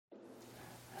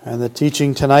And the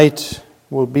teaching tonight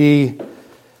will be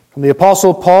from the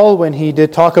Apostle Paul when he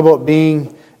did talk about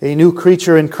being a new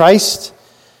creature in Christ,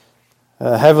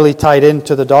 heavily tied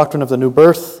into the doctrine of the new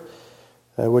birth,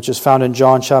 which is found in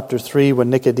John chapter 3 when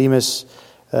Nicodemus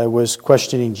was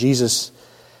questioning Jesus.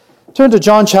 Turn to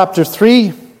John chapter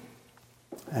 3,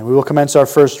 and we will commence our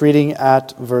first reading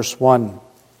at verse 1.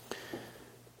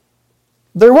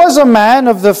 There was a man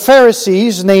of the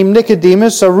Pharisees named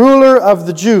Nicodemus, a ruler of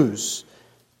the Jews.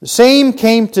 The same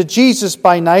came to Jesus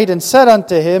by night and said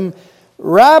unto him,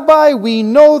 Rabbi, we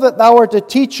know that thou art a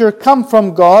teacher come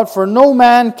from God, for no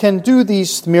man can do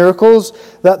these miracles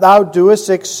that thou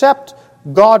doest, except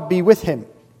God be with him.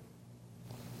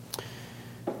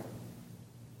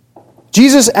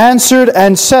 Jesus answered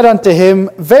and said unto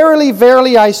him, Verily,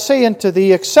 verily, I say unto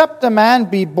thee, except a man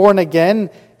be born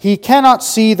again, he cannot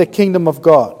see the kingdom of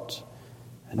God.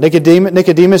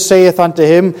 Nicodemus saith unto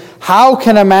him, How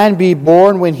can a man be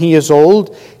born when he is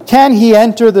old? Can he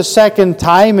enter the second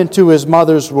time into his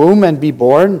mother's womb and be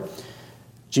born?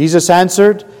 Jesus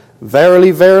answered,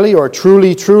 Verily, verily, or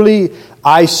truly, truly,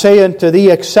 I say unto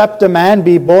thee, except a man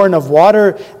be born of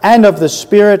water and of the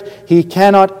Spirit, he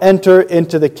cannot enter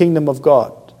into the kingdom of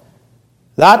God.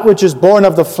 That which is born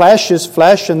of the flesh is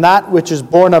flesh, and that which is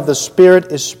born of the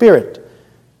Spirit is spirit.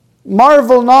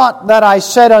 Marvel not that I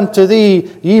said unto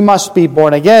thee, Ye must be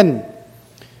born again.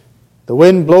 The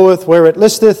wind bloweth where it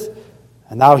listeth,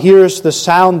 and thou hearest the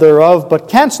sound thereof, but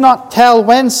canst not tell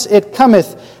whence it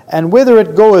cometh, and whither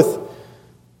it goeth.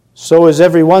 So is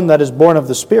every one that is born of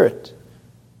the Spirit.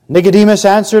 Nicodemus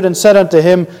answered and said unto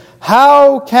him,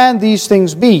 How can these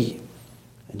things be?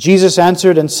 And Jesus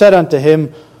answered and said unto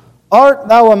him, Art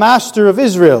thou a master of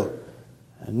Israel,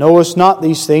 and knowest not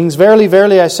these things? Verily,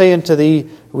 verily, I say unto thee,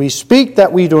 we speak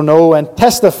that we do know, and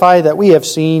testify that we have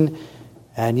seen,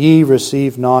 and ye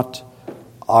receive not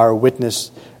our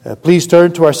witness. Please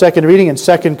turn to our second reading in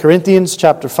 2 Corinthians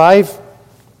chapter 5.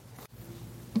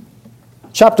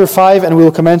 Chapter 5, and we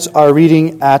will commence our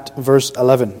reading at verse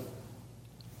 11.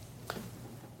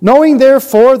 Knowing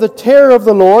therefore the terror of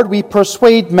the Lord, we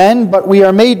persuade men, but we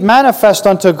are made manifest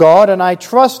unto God, and I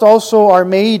trust also are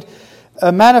made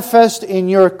manifest in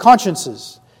your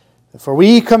consciences. For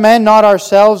we commend not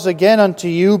ourselves again unto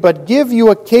you, but give you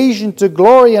occasion to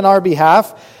glory in our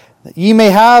behalf, that ye may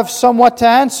have somewhat to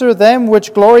answer them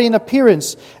which glory in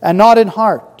appearance, and not in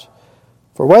heart.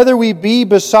 For whether we be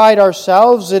beside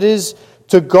ourselves, it is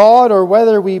to God, or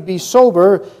whether we be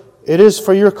sober, it is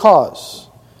for your cause.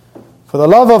 For the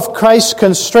love of Christ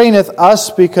constraineth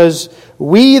us, because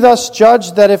we thus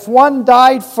judge that if one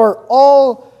died for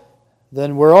all,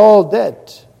 then we're all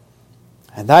dead.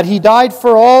 And that he died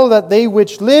for all, that they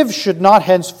which live should not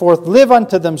henceforth live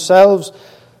unto themselves,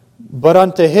 but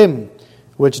unto him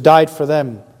which died for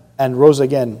them and rose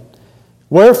again.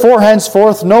 Wherefore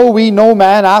henceforth know we no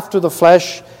man after the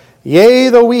flesh. Yea,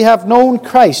 though we have known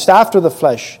Christ after the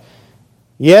flesh,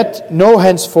 yet know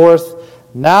henceforth,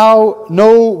 now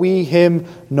know we him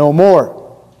no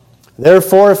more.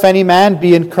 Therefore, if any man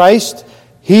be in Christ,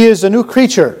 he is a new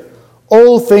creature.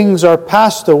 Old things are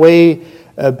passed away.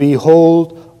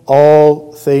 Behold,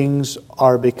 all things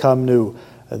are become new.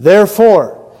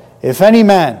 Therefore, if any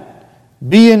man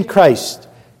be in Christ,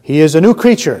 he is a new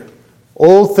creature.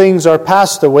 Old things are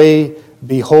passed away.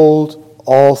 Behold,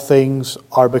 all things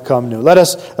are become new. Let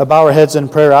us bow our heads in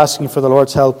prayer, asking for the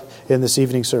Lord's help in this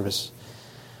evening service.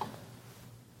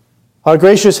 Our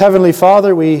gracious Heavenly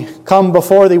Father, we come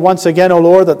before Thee once again, O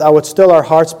Lord, that Thou would still our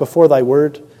hearts before Thy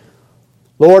Word.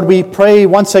 Lord, we pray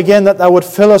once again that Thou would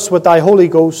fill us with Thy Holy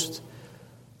Ghost.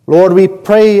 Lord, we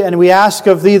pray and we ask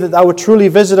of Thee that Thou would truly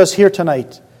visit us here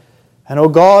tonight. And, O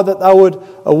God, that Thou would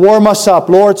warm us up.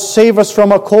 Lord, save us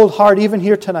from a cold heart even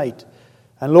here tonight.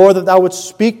 And, Lord, that Thou would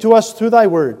speak to us through Thy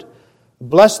Word.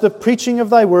 Bless the preaching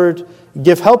of Thy Word.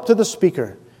 Give help to the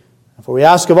speaker. For we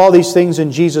ask of all these things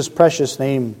in Jesus' precious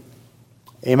name.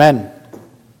 Amen.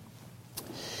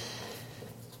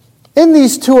 In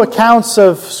these two accounts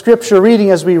of Scripture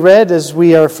reading as we read, as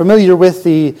we are familiar with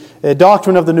the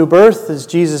doctrine of the new birth, as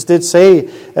Jesus did say,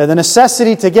 the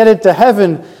necessity to get into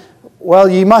heaven, well,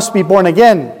 ye must be born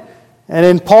again. And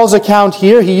in Paul's account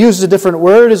here, he uses a different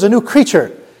word, as a new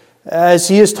creature, as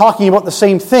he is talking about the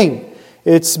same thing.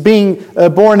 It's being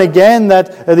born again,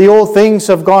 that the old things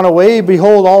have gone away.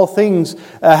 Behold, all things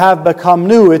have become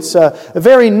new. It's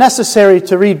very necessary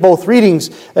to read both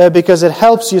readings because it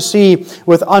helps you see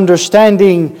with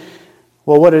understanding,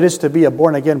 well, what it is to be a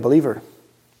born-again believer.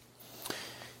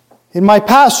 In my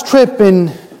past trip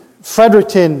in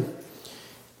Fredericton,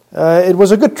 it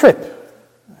was a good trip.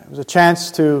 It was a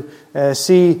chance to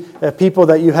see people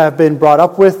that you have been brought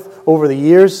up with over the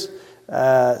years.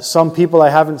 Some people I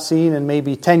haven't seen in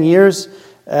maybe 10 years.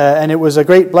 And it was a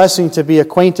great blessing to be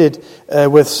acquainted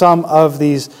with some of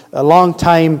these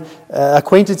long-time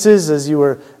acquaintances as you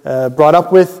were brought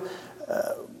up with.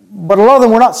 But a lot of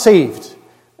them were not saved.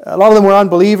 A lot of them were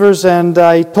unbelievers, and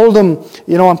I told them,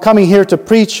 I'm coming here to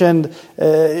preach, and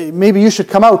maybe you should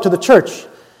come out to the church.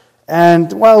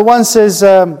 And, one says,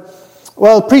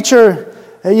 preacher,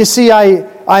 you see,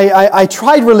 I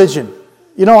tried religion.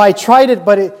 I tried it,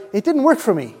 but it didn't work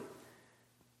for me.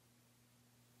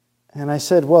 And I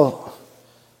said,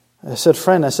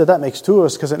 friend, that makes two of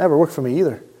us because it never worked for me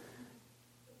either.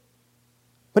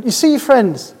 But you see,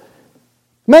 friends,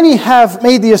 many have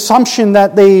made the assumption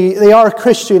that they are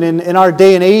Christian. In our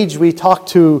day and age, we talk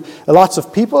to lots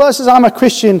of people. This is, I'm a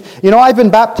Christian. I've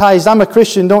been baptized. I'm a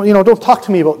Christian. Don't talk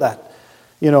to me about that.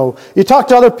 You talk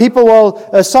to other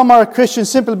people. Some are Christians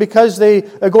simply because they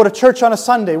go to church on a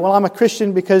Sunday. I'm a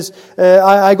Christian because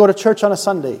I go to church on a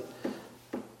Sunday.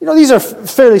 These are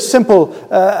fairly simple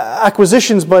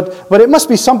acquisitions, but it must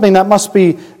be something that must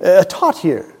be taught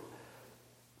here.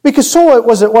 Because so it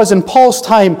was in Paul's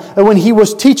time when he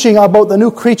was teaching about the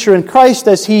new creature in Christ,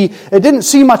 as he didn't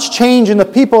see much change in the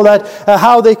people, that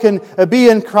how they can be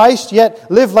in Christ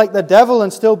yet live like the devil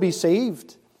and still be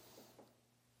saved.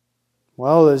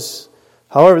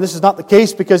 However, this is not the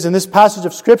case, because in this passage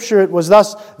of Scripture it was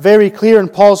thus very clear in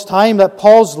Paul's time that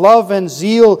Paul's love and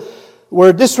zeal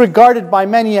were disregarded by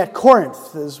many at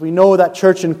Corinth. As we know, that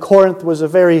church in Corinth was a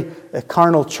very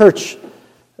carnal church.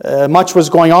 Much was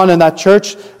going on in that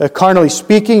church, carnally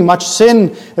speaking. Much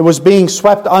sin was being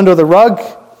swept under the rug.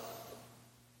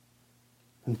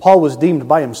 And Paul was deemed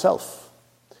by himself.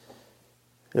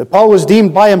 Paul was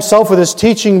deemed by himself with his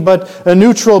teaching, but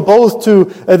neutral both to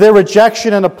their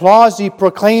rejection and applause. He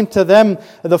proclaimed to them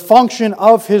the function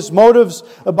of his motives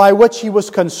by which he was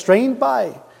constrained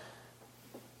by.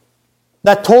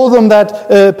 That told them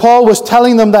that Paul was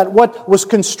telling them that what was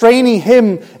constraining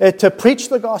him to preach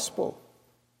the gospel,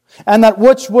 and that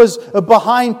which was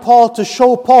behind Paul to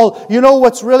show Paul,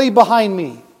 what's really behind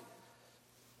me?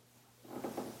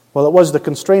 Well, it was the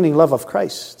constraining love of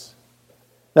Christ.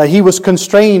 That he was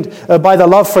constrained by the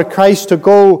love for Christ to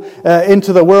go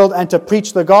into the world and to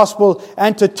preach the gospel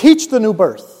and to teach the new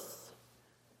birth.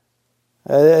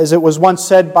 As it was once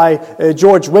said by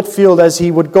George Whitefield, as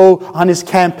he would go on his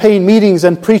campaign meetings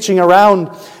and preaching around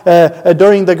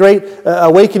during the Great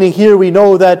Awakening here, we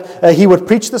know that he would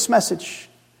preach this message.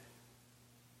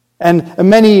 And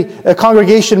many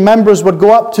congregation members would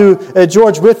go up to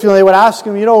George Whitefield and they would ask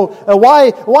him,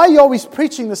 why are you always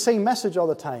preaching the same message all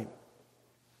the time?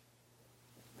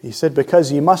 He said,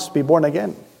 because you must be born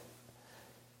again.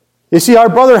 You see, our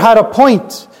brother had a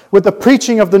point with the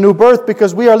preaching of the new birth,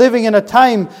 because we are living in a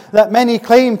time that many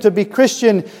claim to be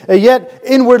Christian, yet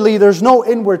inwardly there's no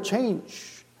inward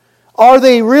change. Are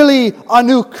they really a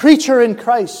new creature in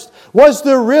Christ? Was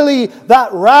there really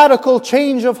that radical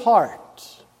change of heart?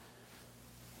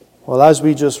 Well, as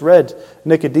we just read,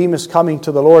 Nicodemus coming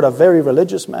to the Lord, a very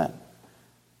religious man.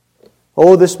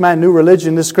 Oh, this man knew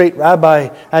religion, this great rabbi,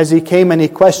 as he came and he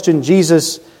questioned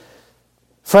Jesus.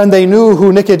 Friend, they knew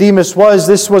who Nicodemus was.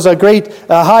 This was a great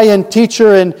high-end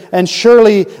teacher, and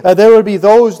surely there would be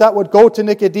those that would go to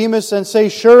Nicodemus and say,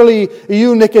 surely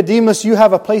you, Nicodemus, you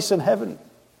have a place in heaven.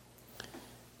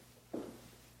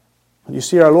 And you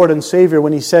see our Lord and Savior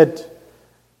when He said,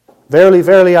 verily,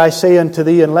 verily, I say unto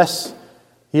thee, unless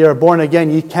ye are born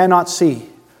again, ye cannot see.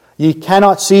 You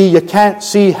can't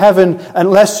see heaven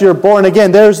unless you're born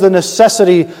again. There's the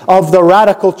necessity of the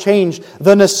radical change,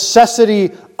 the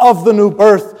necessity of the new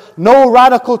birth. No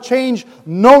radical change,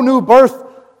 no new birth,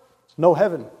 no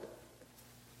heaven.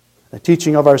 The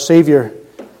teaching of our Savior,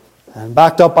 and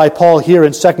backed up by Paul here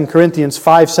in 2 Corinthians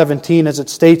 5:17, as it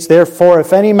states, Therefore,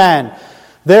 if any man,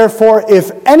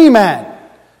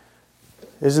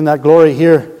 isn't that glory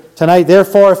here tonight?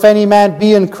 Therefore, if any man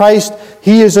be in Christ,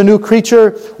 he is a new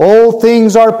creature. All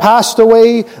things are passed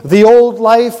away, the old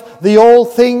life, the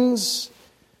old things.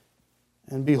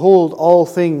 And behold, all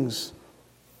things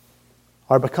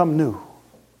are become new.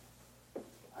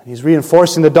 And he's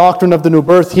reinforcing the doctrine of the new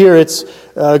birth here. It's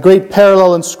a great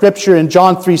parallel in Scripture in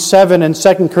John 3:7 and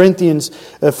 2 Corinthians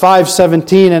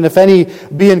 5:17. And if any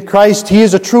be in Christ, he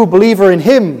is a true believer in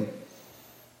Him.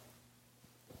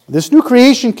 This new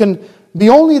creation can be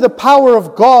only the power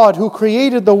of God who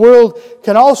created the world,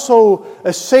 can also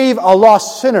save a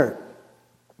lost sinner.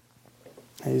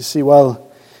 And you see,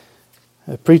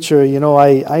 preacher,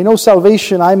 I know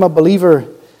salvation, I'm a believer.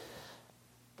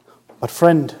 But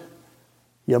friend,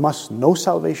 you must know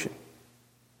salvation.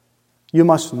 You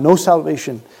must know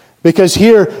salvation. Because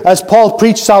here, as Paul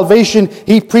preached salvation,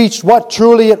 he preached what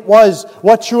truly it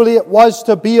was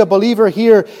to be a believer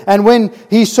here. And when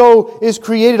he so is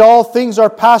created, all things are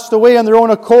passed away on their own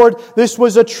accord. This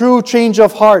was a true change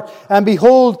of heart. And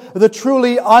behold, the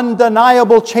truly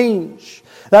undeniable change.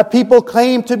 That people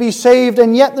claim to be saved,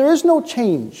 and yet there is no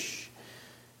change.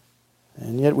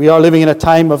 And yet we are living in a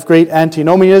time of great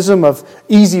antinomianism, of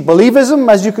easy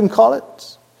believism, as you can call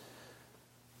it.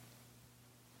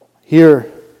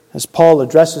 Here, as Paul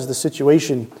addresses the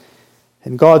situation,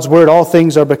 in God's Word, all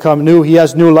things are become new. He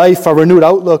has new life, a renewed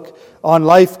outlook on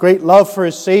life, great love for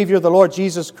His Savior, the Lord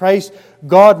Jesus Christ.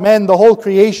 God, men, the whole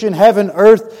creation, heaven,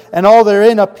 earth, and all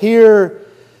therein appear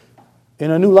in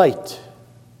a new light.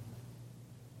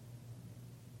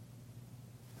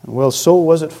 And well, so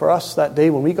was it for us that day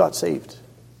when we got saved.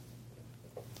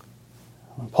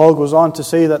 Paul goes on to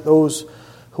say that those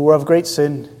who were of great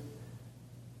sin,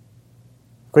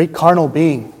 great carnal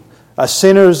being,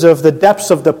 sinners of the depths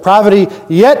of depravity,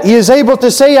 yet he is able to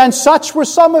say, and such were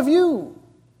some of you.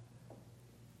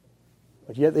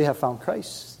 But yet they have found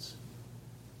Christ.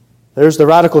 There's the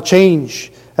radical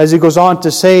change, as he goes on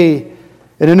to say,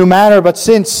 in a new manner, but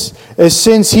since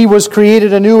he was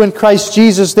created anew in Christ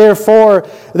Jesus, therefore,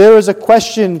 there is a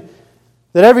question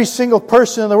that every single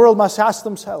person in the world must ask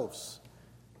themselves.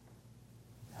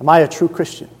 Am I a true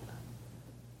Christian?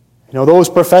 You know, those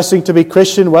professing to be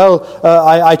Christian, well,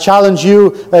 I challenge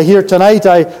you here tonight.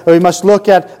 We must look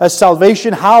at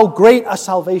salvation. How great a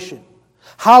salvation.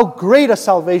 How great a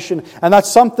salvation. And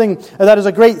that's something that is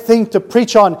a great thing to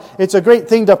preach on. It's a great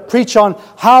thing to preach on.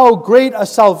 How great a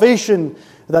salvation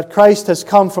that Christ has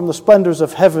come from the splendors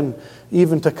of heaven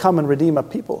even to come and redeem a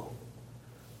people.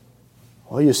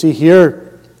 Well, you see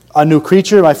here, a new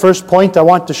creature. My first point I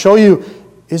want to show you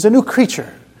is a new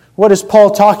creature. What is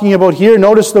Paul talking about here?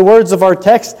 Notice the words of our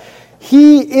text.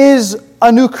 He is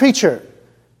a new creature.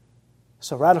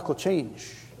 It's a radical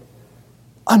change.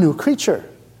 A new creature.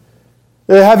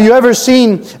 Have you ever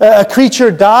seen a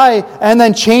creature die and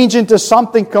then change into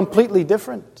something completely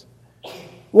different?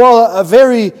 Well, a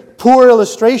very poor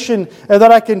illustration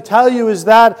that I can tell you is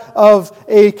that of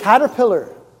a caterpillar.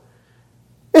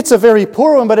 It's a very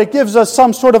poor one, but it gives us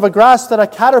some sort of a grasp that a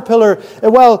caterpillar,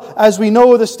 well, as we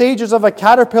know the stages of a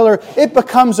caterpillar, it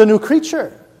becomes a new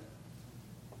creature.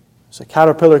 As a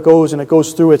caterpillar goes and it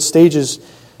goes through its stages,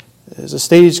 there's a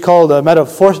stage called a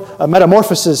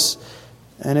metamorphosis,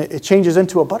 and it changes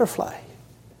into a butterfly.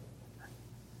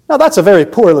 Now that's a very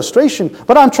poor illustration,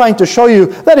 but I'm trying to show you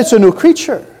that it's a new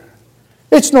creature.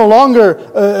 It's no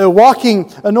longer walking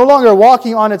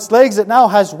on its legs. It now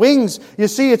has wings. You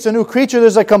see, it's a new creature.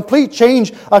 There's a complete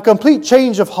change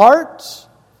of heart.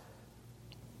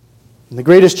 And the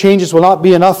greatest changes will not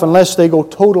be enough unless they go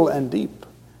total and deep.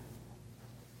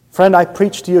 Friend, I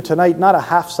preach to you tonight not a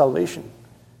half salvation.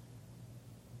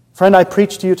 Friend, I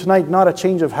preach to you tonight not a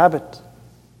change of habit.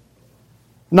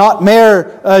 Not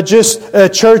mere just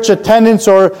church attendance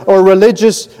or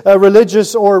religious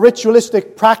or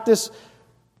ritualistic practice,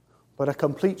 but a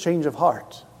complete change of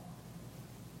heart.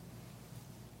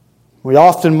 We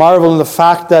often marvel in the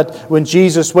fact that when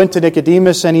Jesus went to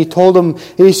Nicodemus and he told him,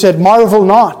 he said, "Marvel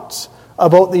not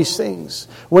about these things."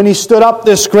 When he stood up,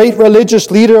 this great religious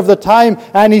leader of the time,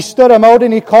 and he stood him out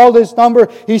and he called his number,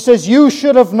 he says, "You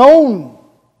should have known."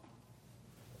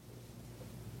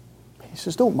 He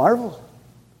says, "Don't marvel.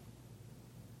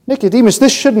 Nicodemus,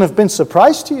 this shouldn't have been a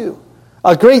surprise to you.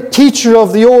 A great teacher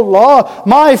of the old law.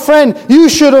 My friend, you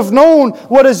should have known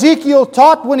what Ezekiel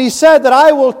taught when he said that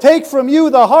I will take from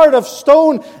you the heart of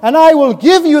stone and I will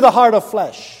give you the heart of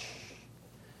flesh."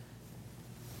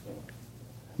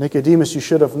 Nicodemus, you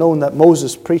should have known that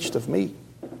Moses preached of me.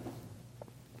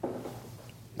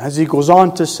 As he goes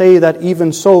on to say that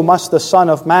even so must the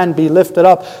Son of Man be lifted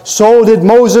up. So did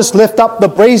Moses lift up the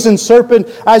brazen serpent.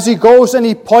 As he goes and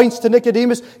he points to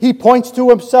Nicodemus, he points to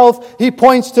himself, he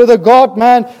points to the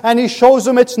God-man, and he shows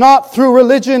him it's not through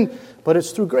religion, but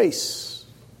it's through grace.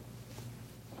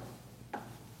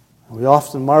 We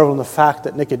often marvel in the fact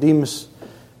that Nicodemus,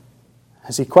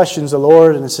 as he questions the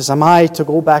Lord and says, "Am I to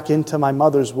go back into my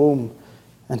mother's womb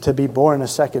and to be born a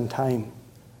second time?"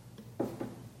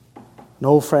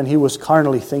 No, friend, he was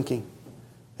carnally thinking.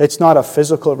 It's not a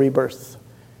physical rebirth.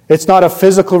 It's not a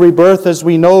physical rebirth, as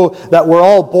we know that we're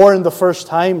all born the first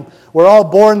time. We're all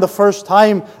born the first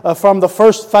time from the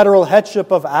first federal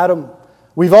headship of Adam.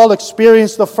 We've all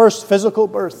experienced the first physical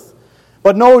birth.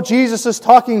 But no, Jesus is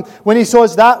talking when he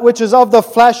says that which is of the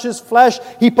flesh is flesh.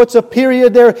 He puts a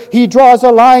period there. He draws a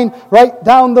line right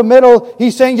down the middle.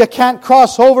 He's saying you can't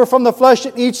cross over from the flesh.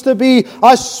 It needs to be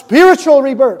a spiritual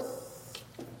rebirth.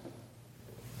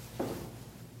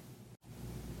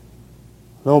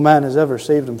 No man has ever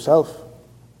saved himself.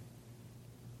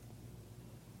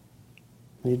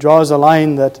 He draws a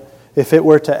line that if it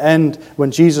were to end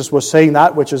when Jesus was saying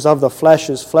that which is of the flesh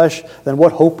is flesh, then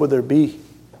what hope would there be?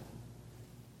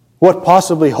 What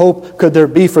possibly hope could there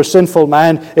be for sinful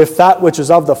man if that which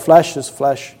is of the flesh is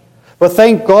flesh? But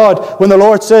thank God when the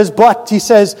Lord says, but, He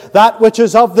says, that which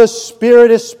is of the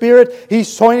Spirit is spirit.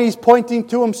 He's pointing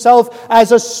to Himself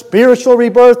as a spiritual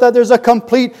rebirth, that there's a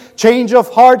complete change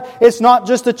of heart. It's not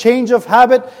just a change of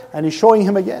habit. And He's showing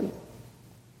Him again.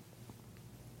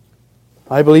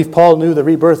 I believe Paul knew the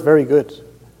rebirth very good.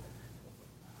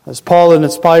 As Paul, an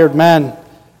inspired man,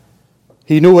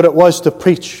 he knew what it was to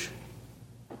preach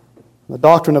the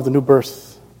doctrine of the new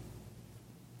birth.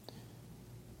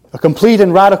 A complete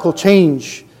and radical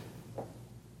change.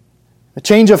 A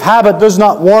change of habit does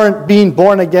not warrant being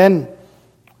born again.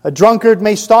 A drunkard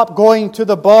may stop going to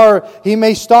the bar. He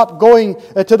may stop going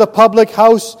to the public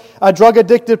house. A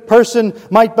drug-addicted person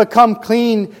might become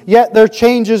clean, yet their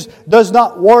changes does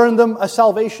not warrant them a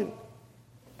salvation.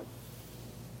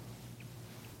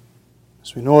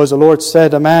 As we know, as the Lord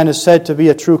said, a man is said to be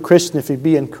a true Christian if he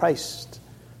be in Christ,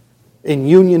 in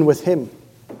union with Him.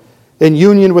 In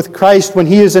union with Christ, when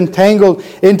he is entangled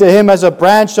into Him as a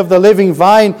branch of the living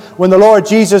vine, when the Lord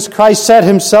Jesus Christ said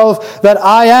Himself that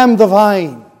I am the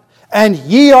vine, and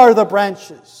ye are the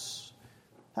branches.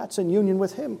 That's in union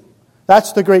with Him.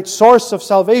 That's the great source of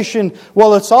salvation.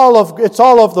 Well, it's all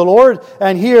of the Lord.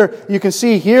 And here, you can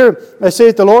see here,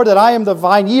 saith the Lord, that I am the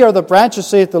vine, ye are the branches,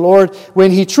 saith the Lord.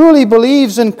 When he truly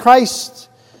believes in Christ,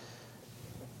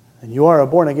 and you are a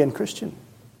born-again Christian.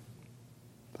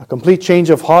 A complete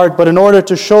change of heart. But in order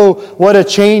to show what a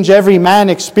change every man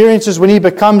experiences when he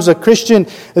becomes a Christian,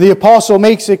 the apostle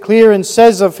makes it clear and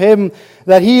says of him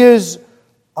that he is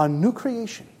a new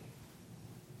creation.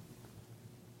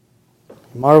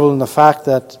 You marvel in the fact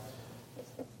that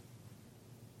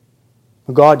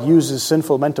God uses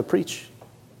sinful men to preach.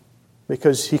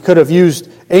 Because He could have used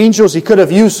angels, He could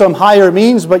have used some higher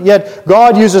means, but yet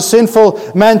God uses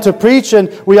sinful men to preach.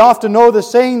 And we often know the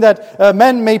saying that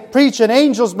men may preach and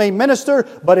angels may minister,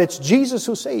 but it's Jesus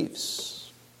who saves.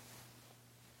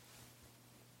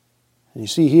 And you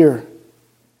see here,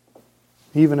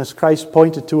 even as Christ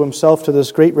pointed to Himself to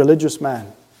this great religious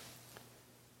man,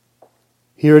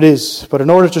 here it is. But in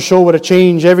order to show what a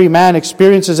change every man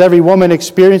experiences, every woman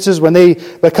experiences when they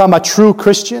become a true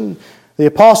Christian, the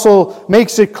apostle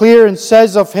makes it clear and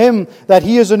says of him that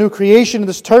he is a new creation. In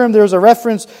this term, there is a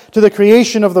reference to the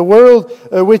creation of the world,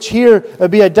 which here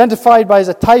be identified by as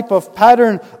a type of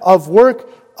pattern of work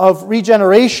of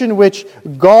regeneration which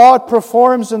God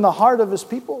performs in the heart of His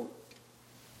people.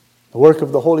 The work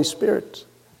of the Holy Spirit.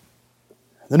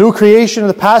 The new creation in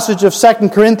the passage of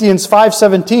 2 Corinthians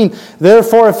 5:17.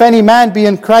 Therefore, if any man be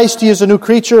in Christ, he is a new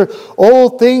creature.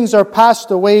 Old things are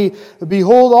passed away.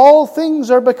 Behold, all things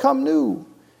are become new.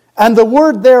 And the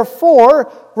word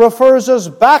therefore refers us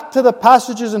back to the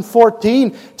passages in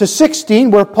 14 to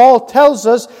 16 where Paul tells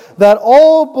us that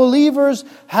all believers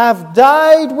have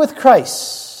died with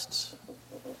Christ.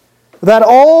 That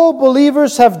all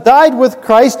believers have died with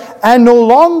Christ and no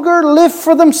longer live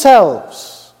for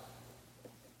themselves.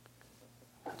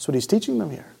 That's what he's teaching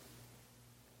them here.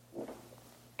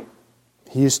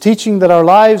 He is teaching that our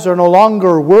lives are no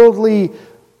longer worldly,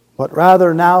 but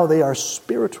rather now they are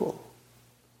spiritual.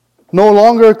 No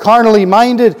longer carnally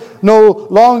minded, no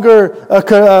longer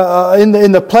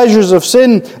in the pleasures of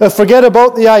sin. Forget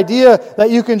about the idea that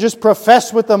you can just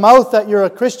profess with the mouth that you're a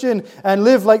Christian and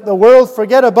live like the world.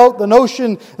 Forget about the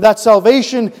notion that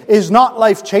salvation is not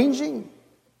life-changing.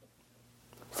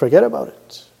 Forget about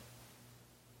it.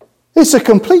 It's a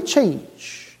complete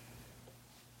change.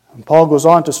 And Paul goes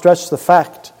on to stress the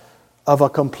fact of a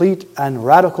complete and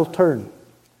radical turn.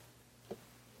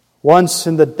 Once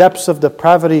in the depths of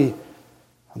depravity,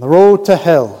 on the road to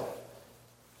hell,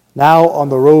 now on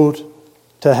the road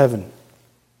to heaven.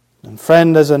 And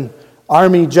friend, as an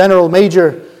Army General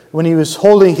Major, when he was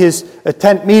holding his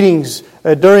tent meetings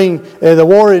during the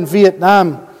war in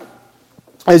Vietnam,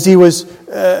 as he was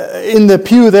in the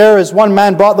pew there, as one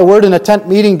man brought the word in a tent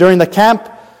meeting during the camp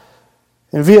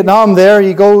in Vietnam there,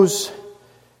 he goes,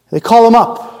 they call him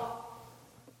up.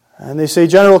 And they say,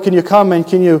 General, can you come and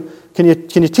can you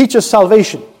teach us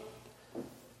salvation?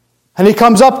 And he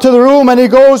comes up to the room and he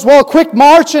goes, well, quick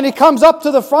march. And he comes up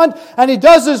to the front and he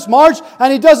does his march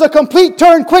and he does a complete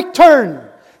turn, quick turn.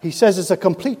 He says it's a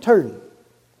complete turn.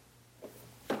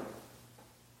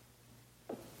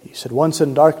 He said, once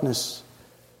in darkness,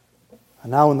 and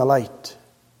now in the light.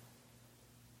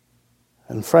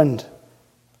 And friend,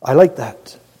 I like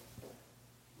that.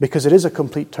 Because it is a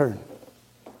complete turn.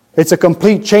 It's a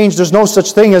complete change. There's no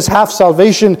such thing as half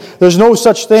salvation. There's no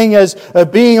such thing as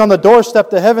being on the doorstep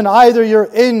to heaven. Either you're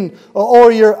in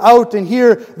or you're out. And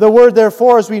here the word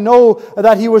therefore, as we know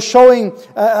that he was showing,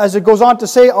 as it goes on to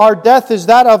say, our death is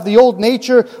that of the old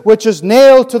nature, which is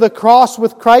nailed to the cross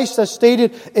with Christ, as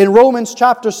stated in Romans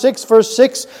chapter 6, verse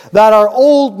 6, that our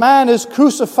old man is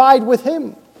crucified with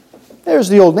him. There's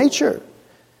the old nature.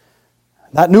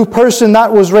 That new person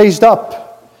that was raised up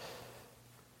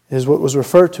is what was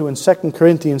referred to in 2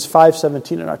 Corinthians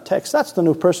 5:17 in our text. That's the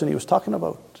new person he was talking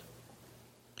about.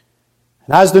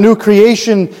 And as the new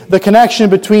creation, the connection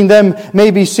between them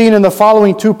may be seen in the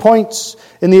following 2 points,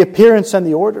 in the appearance and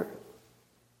the order.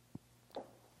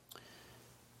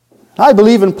 I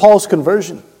believe in Paul's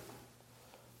conversion.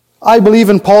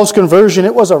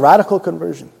 It was a radical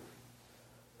conversion.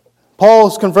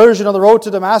 Paul's conversion on the road to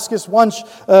Damascus, once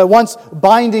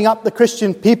binding up the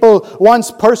Christian people, once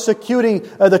persecuting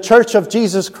the church of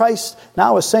Jesus Christ,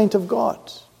 now a saint of God.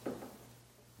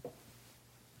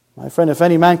 My friend, if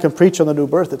any man can preach on the new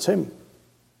birth, it's him.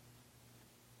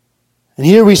 And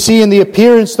here we see in the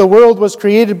appearance, the world was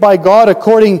created by God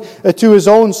according to his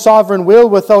own sovereign will,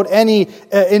 without any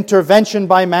intervention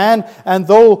by man, and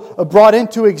though brought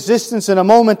into existence in a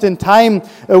moment in time,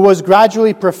 it was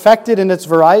gradually perfected in its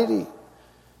variety.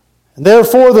 And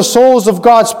therefore, the souls of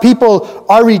God's people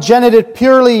are regenerated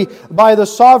purely by the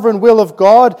sovereign will of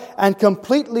God and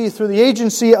completely through the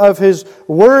agency of his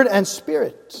Word and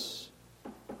Spirit.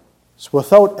 It's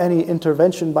without any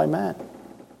intervention by man.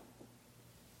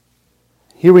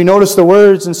 Here we notice the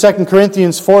words in 2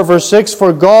 Corinthians 4 verse 6,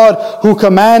 "For God, who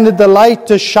commanded the light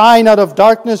to shine out of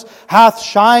darkness, hath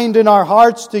shined in our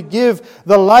hearts to give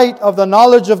the light of the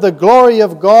knowledge of the glory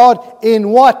of God,"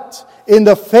 in what? In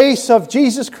the face of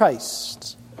Jesus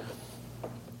Christ.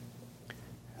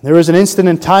 There is an instant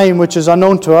in time which is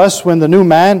unknown to us when the new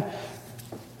man,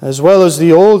 as well as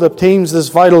the old, obtains this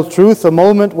vital truth, a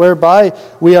moment whereby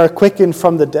we are quickened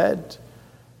from the dead.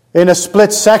 In a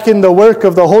split second, the work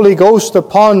of the Holy Ghost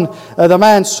upon the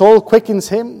man's soul quickens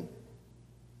him.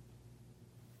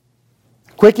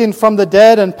 Quickened from the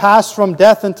dead and passed from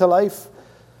death into life.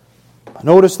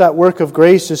 Notice that work of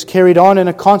grace is carried on in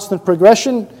a constant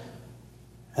progression,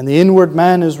 and the inward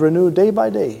man is renewed day by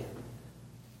day.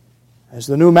 As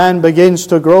the new man begins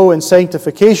to grow in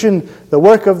sanctification, the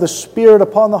work of the Spirit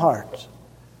upon the heart.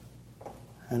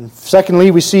 And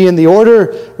secondly, we see in the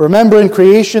order, remember in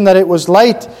creation that it was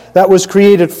light that was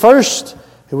created first.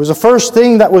 It was the first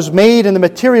thing that was made in the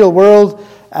material world.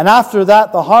 And after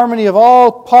that, the harmony of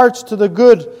all parts to the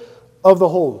good of the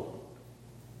whole.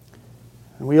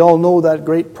 And we all know that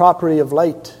great property of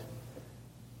light.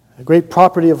 The great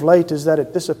property of light is that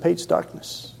it dissipates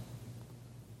darkness.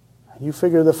 And you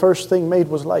figure the first thing made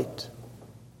was light.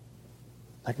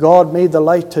 That God made the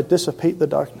light to dissipate the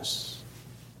darkness.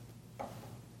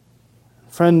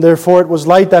 Friend, therefore it was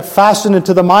light that fastened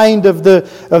into the mind of the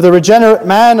regenerate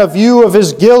man a view of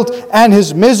his guilt and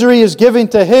his misery, is giving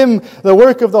to him the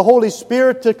work of the Holy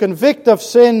Spirit to convict of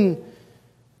sin.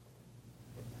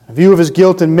 A view of his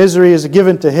guilt and misery is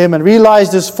given to him, and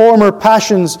realized his former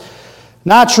passions,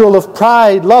 natural of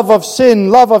pride, love of sin,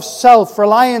 love of self,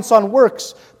 reliance on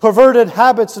works, perverted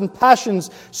habits and passions,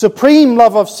 supreme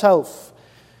love of self,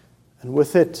 and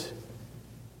with it,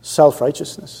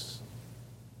 self-righteousness.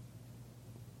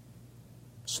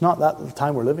 It's not that the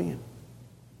time we're living in.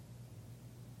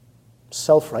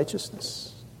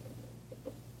 Self-righteousness.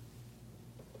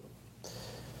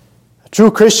 A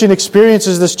true Christian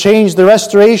experiences this change, the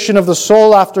restoration of the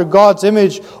soul after God's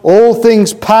image. All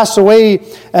things pass away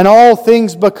and all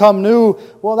things become new.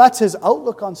 Well, that's his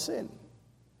outlook on sin.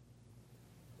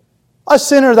 A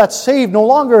sinner that's saved no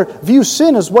longer views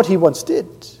sin as what he once did.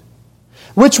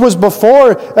 Which was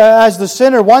before, as the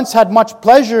sinner once had much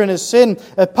pleasure in his sin,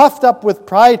 puffed up with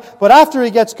pride. But after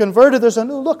he gets converted, there's a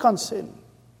new look on sin.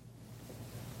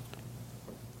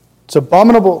 It's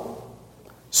abominable.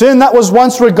 Sin that was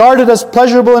once regarded as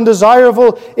pleasurable and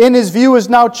desirable, in his view is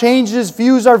now changed. His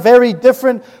views are very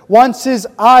different. Once his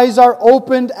eyes are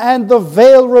opened and the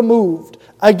veil removed,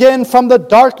 again from the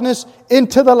darkness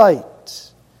into the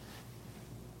light.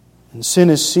 And sin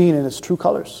is seen in its true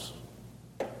colors.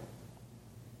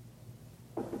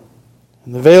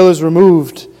 And the veil is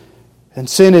removed, and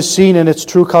sin is seen in its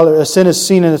true color. Sin is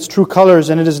seen in its true colors,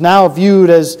 and it is now viewed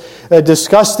as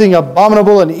disgusting,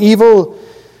 abominable, and evil.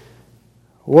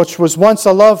 Which was once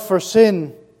a love for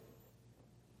sin,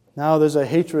 now there's a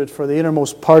hatred for the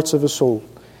innermost parts of his soul.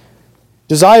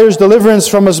 Desires deliverance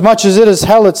from as much as it is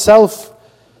hell itself.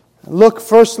 Look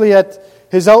firstly at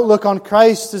his outlook on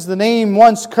Christ as the name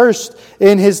once cursed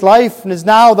in his life, and is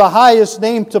now the highest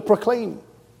name to proclaim.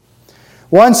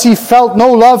 Once he felt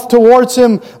no love towards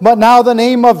him, but now the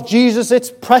name of Jesus,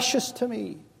 it's precious to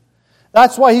me.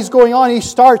 That's why he's going on. He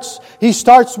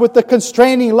starts with the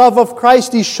constraining love of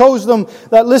Christ. He shows them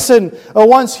that, listen,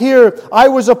 once here, I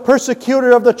was a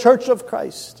persecutor of the church of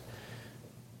Christ.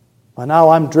 But now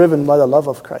I'm driven by the love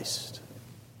of Christ.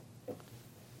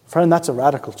 Friend, that's a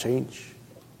radical change.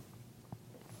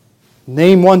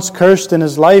 Name once cursed in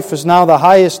his life is now the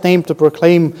highest name to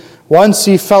proclaim. Once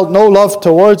he felt no love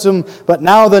towards him, but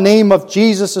now the name of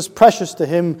Jesus is precious to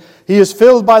him. He is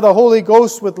filled by the Holy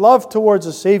Ghost with love towards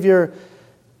the Savior,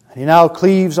 and he now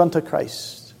cleaves unto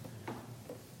Christ.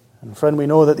 And friend, we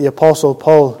know that the Apostle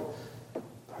Paul,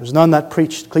 there's none that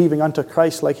preached cleaving unto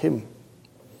Christ like him.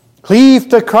 Cleave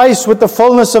to Christ with the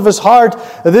fullness of his heart.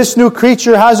 This new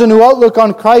creature has a new outlook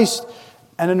on Christ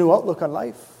and a new outlook on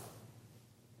life.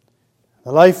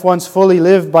 The life once fully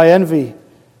lived by envy,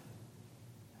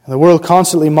 and the world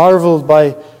constantly marveled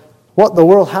by what the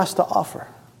world has to offer.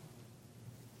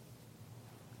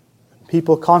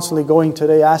 People constantly going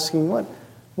today asking,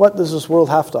 what does this world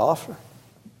have to offer?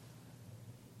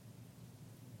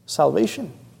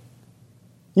 Salvation.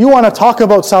 You want to talk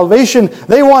about salvation,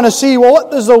 they want to see, well,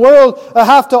 what does the world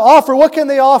have to offer? What can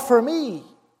they offer me?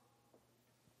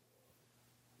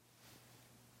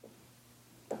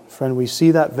 Friend, we see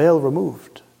that veil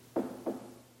removed.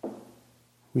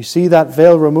 We see that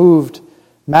veil removed.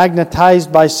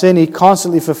 Magnetized by sin, he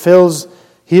constantly fulfills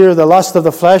here the lust of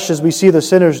the flesh as we see the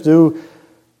sinners do.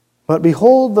 But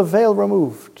behold, the veil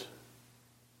removed.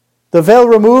 The veil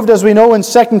removed, as we know in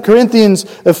 2 Corinthians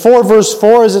 4 verse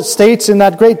 4, as it states in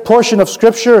that great portion of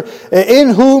Scripture, in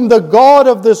whom the God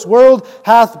of this world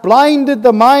hath blinded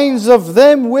the minds of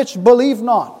them which believe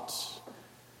not.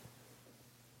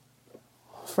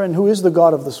 Friend, who is the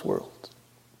God of this world?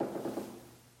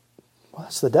 Well,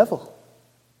 that's the devil.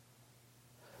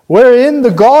 Wherein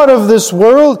the God of this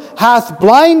world hath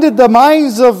blinded the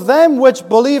minds of them which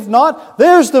believe not.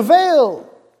 There's the veil.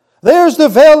 There's the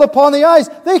veil upon the eyes.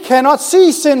 They cannot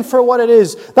see sin for what it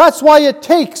is. That's why it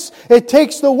takes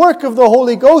the work of the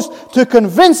Holy Ghost to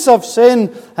convince of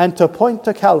sin and to point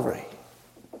to Calvary.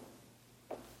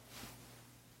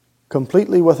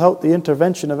 Completely without the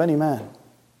intervention of any man.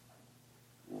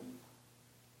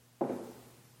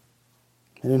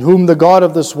 And in whom the God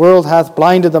of this world hath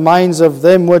blinded the minds of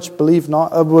them which believe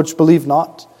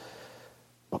not.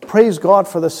 But praise God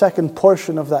for the second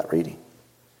portion of that reading.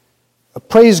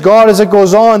 Praise God as it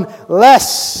goes on,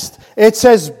 lest, it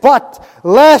says, but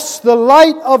lest the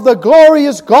light of the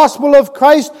glorious gospel of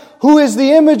Christ, who is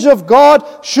the image of God,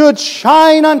 should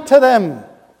shine unto them.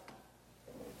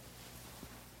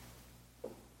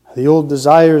 The old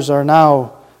desires are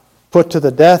now put to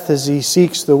the death as he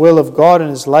seeks the will of God in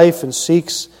his life and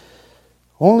seeks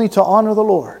only to honor the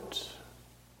Lord.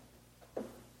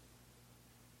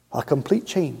 A complete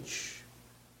change.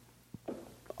 A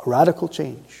radical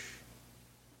change.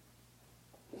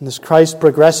 And as Christ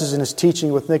progresses in his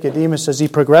teaching with Nicodemus, as he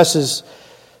progresses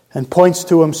and points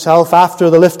to himself after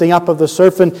the lifting up of the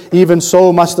serpent, even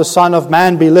so must the Son of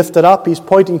Man be lifted up. He's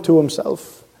pointing to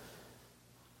himself.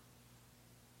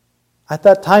 At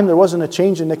that time, there wasn't a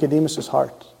change in Nicodemus'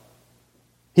 heart.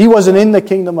 He wasn't in the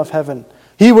kingdom of heaven.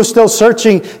 He was still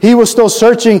searching. He was still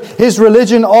searching his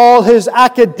religion, all his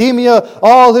academia,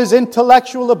 all his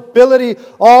intellectual ability,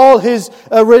 all his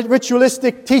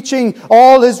ritualistic teaching,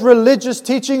 all his religious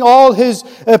teaching, all his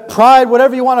pride,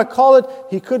 whatever you want to call it.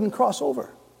 He couldn't cross over.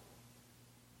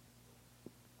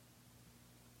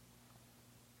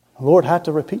 The Lord had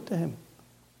to repeat to him,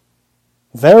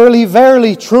 verily,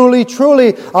 verily, truly,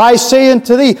 truly, I say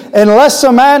unto thee, unless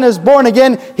a man is born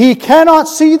again, he cannot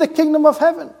see the kingdom of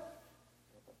heaven.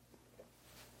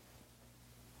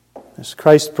 As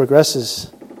Christ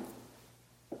progresses,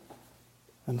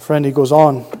 and friend, he goes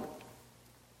on.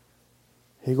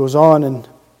 He goes on in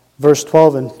verse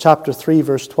 12, in chapter 3,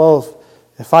 verse 12.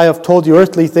 If I have told you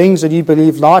earthly things and ye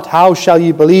believe not, how shall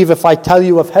ye believe if I tell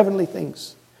you of heavenly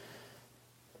things?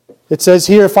 It says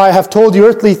here, if I have told you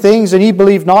earthly things and ye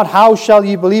believe not, how shall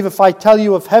ye believe if I tell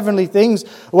you of heavenly things?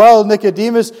 Well,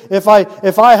 Nicodemus, if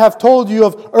I have told you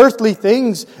of earthly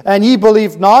things and ye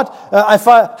believe not,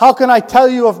 how can I tell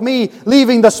you of me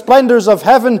leaving the splendors of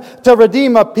heaven to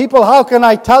redeem a people? How can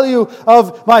I tell you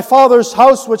of my Father's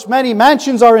house, which many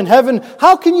mansions are in heaven?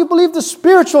 How can you believe the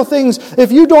spiritual things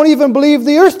if you don't even believe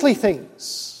the earthly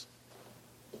things?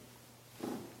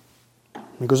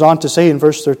 He goes on to say in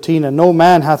verse 13, and no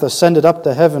man hath ascended up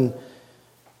to heaven,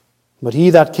 but he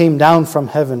that came down from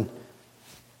heaven,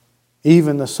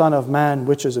 even the Son of Man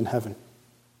which is in heaven.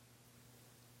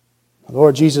 The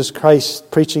Lord Jesus Christ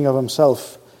preaching of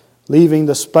himself, leaving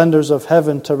the splendors of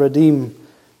heaven to redeem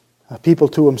a people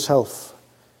to Himself.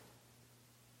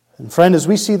 And friend, as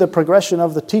we see the progression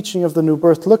of the teaching of the new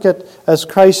birth, look at as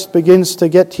Christ begins to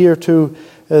get here to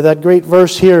that great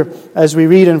verse here, as we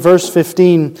read in verse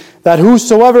 15, that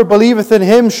whosoever believeth in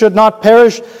Him should not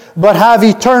perish, but have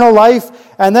eternal life.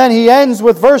 And then He ends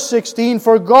with verse 16,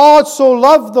 for God so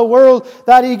loved the world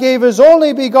that He gave His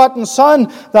only begotten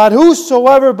Son, that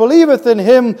whosoever believeth in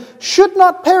Him should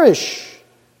not perish,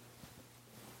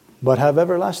 but have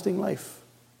everlasting life.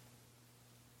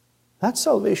 That's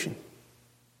salvation.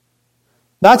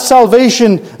 That's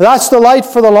salvation. That's the light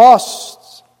for the lost.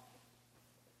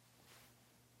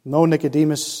 No,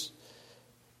 Nicodemus,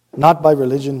 not by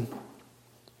religion.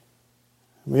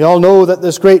 We all know that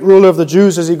this great ruler of the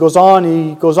Jews, as he goes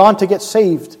on to get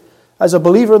saved as a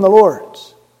believer in the Lord.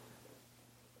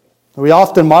 We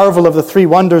often marvel of the three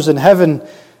wonders in heaven.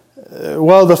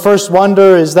 Well, the first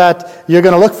wonder is that you're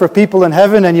going to look for people in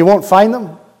heaven and you won't find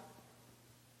them.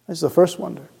 That's the first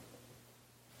wonder.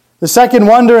 The second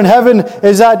wonder in heaven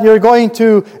is that you're going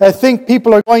to think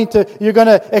people are you're going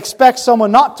to expect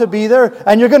someone not to be there,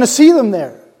 and you're going to see them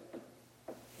there.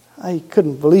 I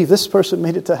couldn't believe this person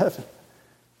made it to heaven.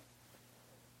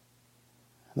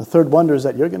 And the third wonder is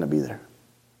that you're going to be there.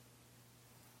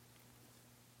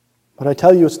 But I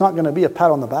tell you, it's not going to be a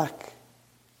pat on the back.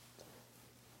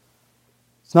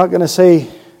 It's not going to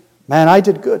say, man, I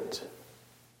did good.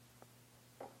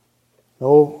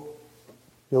 No.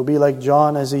 You'll be like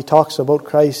John as he talks about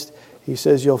Christ. He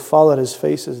says you'll fall at His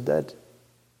face as dead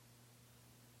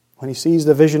when he sees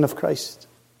the vision of Christ.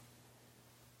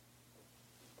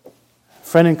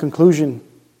 Friend, in conclusion,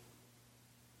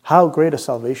 how great a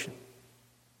salvation.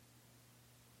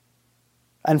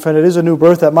 And friend, it is a new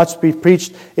birth that must be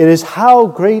preached. It is how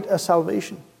great a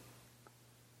salvation.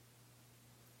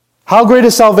 How great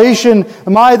is salvation?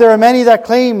 There are many that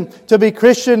claim to be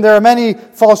Christian. There are many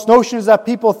false notions that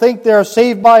people think they are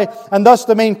saved by, and thus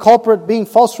the main culprit being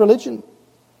false religion.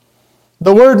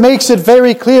 The Word makes it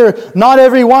very clear, not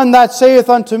every one that saith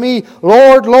unto me,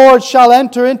 Lord, Lord, shall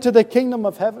enter into the kingdom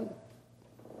of heaven.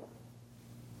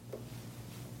 The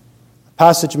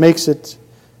passage makes it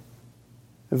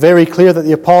very clear that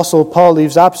the Apostle Paul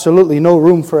leaves absolutely no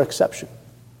room for exception.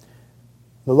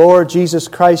 The Lord Jesus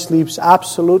Christ leaves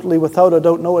absolutely, without a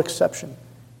doubt, no exception.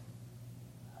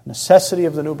 The necessity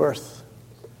of the new birth.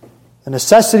 The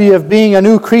necessity of being a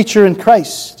new creature in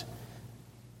Christ.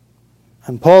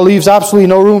 And Paul leaves absolutely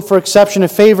no room for exception in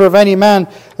favor of any man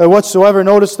whatsoever.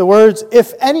 Notice the words,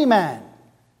 if any man.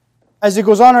 As it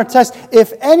goes on our text,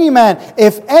 if any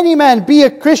man be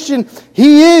a Christian,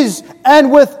 he is,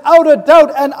 and without a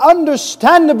doubt and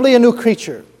understandably, a new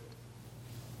creature.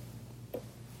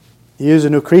 He is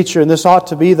a new creature, and this ought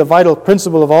to be the vital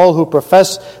principle of all who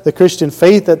profess the Christian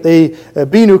faith, that they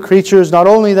be new creatures, not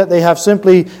only that they have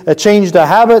simply changed a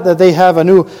habit, that they have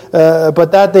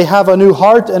but that they have a new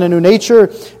heart and a new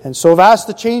nature. And so vast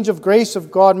the change of grace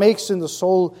of God makes in the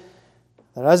soul,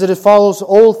 that as it follows,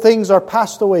 old things are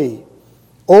passed away.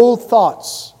 Old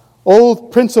thoughts,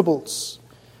 old principles,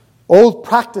 old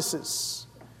practices,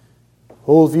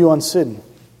 old view on sin.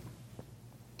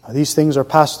 These things are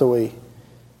passed away.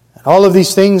 All of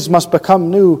these things must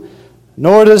become new.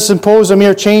 Nor does it impose a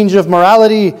mere change of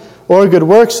morality or good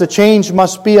works. The change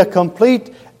must be a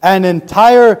complete and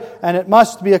entire, and it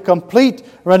must be a complete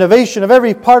renovation of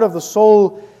every part of the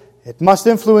soul. It must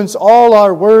influence all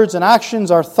our words and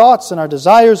actions, our thoughts and our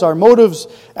desires, our motives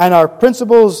and our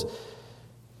principles.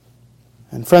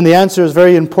 And friend, the answer is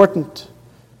very important,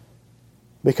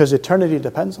 because eternity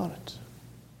depends on it.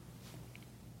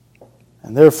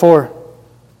 And therefore,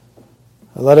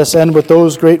 let us end with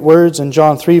those great words in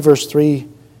John 3, verse 3.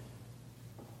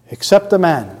 Except a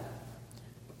man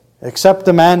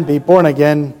be born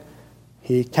again,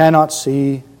 he cannot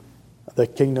see the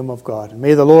kingdom of God. And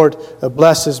may the Lord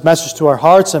bless His message to our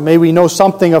hearts, and may we know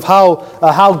something of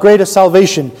how great a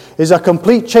salvation is, a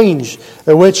complete change,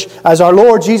 which, as our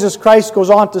Lord Jesus Christ goes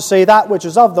on to say, that which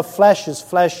is of the flesh is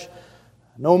flesh.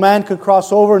 No man can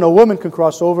cross over, no woman can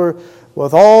cross over,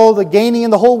 with all the gaining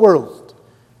in the whole world.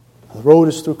 The road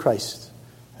is through Christ.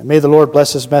 And may the Lord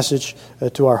bless His message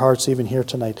to our hearts even here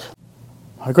tonight.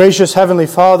 Our gracious Heavenly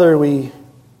Father, we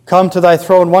come to Thy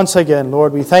throne once again,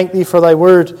 Lord. We thank Thee for Thy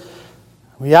word.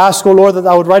 We ask, O Lord, that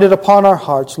Thou would write it upon our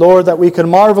hearts, Lord, that we can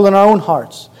marvel in our own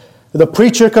hearts. The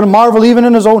preacher can marvel even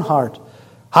in his own heart.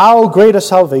 How great a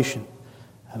salvation.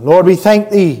 And Lord, we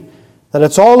thank Thee that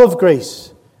it's all of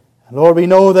grace. And Lord, we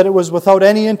know that it was without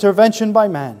any intervention by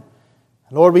man.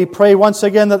 Lord, we pray once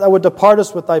again that Thou would depart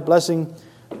us with Thy blessing.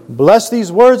 Bless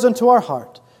these words unto our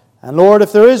heart. And Lord,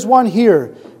 if there is one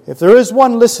here, if there is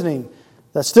one listening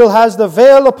that still has the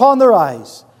veil upon their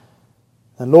eyes,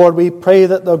 And Lord, we pray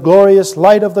that the glorious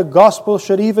light of the gospel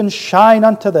should even shine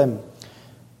unto them.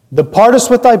 Depart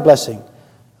us with thy blessing.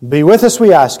 Be with us,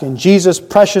 we ask, in Jesus'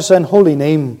 precious and holy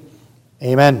name.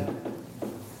 Amen.